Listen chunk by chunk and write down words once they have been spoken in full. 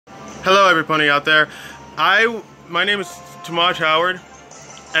Hello everybody out there. My name is Tomas Howard,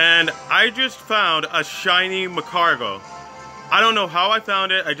 and I just found a shiny Macargo. I don't know how I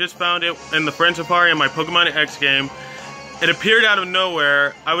found it. I just found it in the Friend Safari in my Pokemon X game. It appeared out of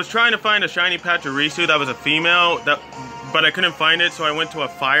nowhere. I was trying to find a shiny Pachirisu that was a female, but I couldn't find it, so I went to a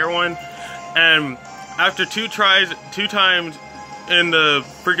fire one. And after two times in the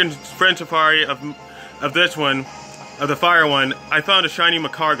freaking Friend Safari of this one, of the fire one, I found a shiny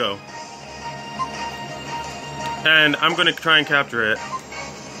Macargo. And I'm gonna try and capture it.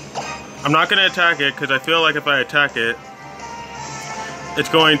 I'm not gonna attack it because I feel like if I attack it, it's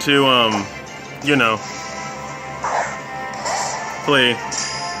going to, you know, flee.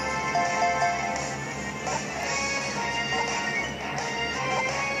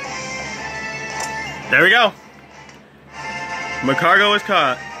 There we go. Macargo is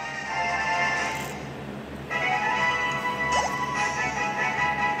caught.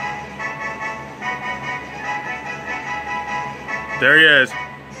 There he is.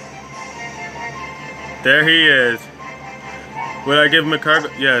 There he is. Would I give him Macargo?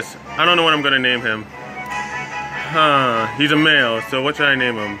 Yes. I don't know what I'm gonna name him. He's a male, so what should I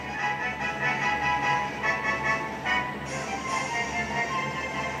name him?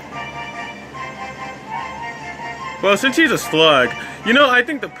 Well, since he's a slug, you know, I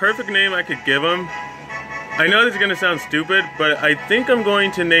think the perfect name I could give him, I know this is gonna sound stupid, but I think I'm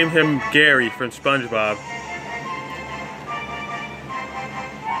going to name him Gary from SpongeBob.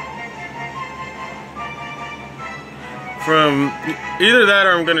 From either that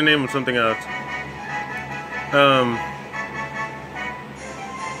or I'm gonna name him something else.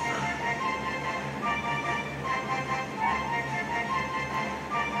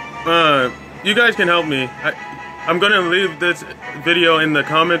 You guys can help me. I'm gonna leave this video in the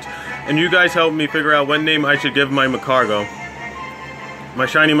comments, and you guys help me figure out what name I should give my Macargo. My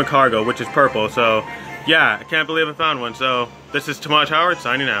shiny Macargo, which is purple, so yeah, I can't believe I found one. So this is Tomas Howard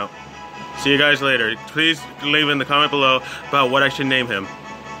signing out. See you guys later. Please leave in the comment below about what I should name him.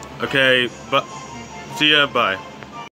 Okay, but see ya, bye.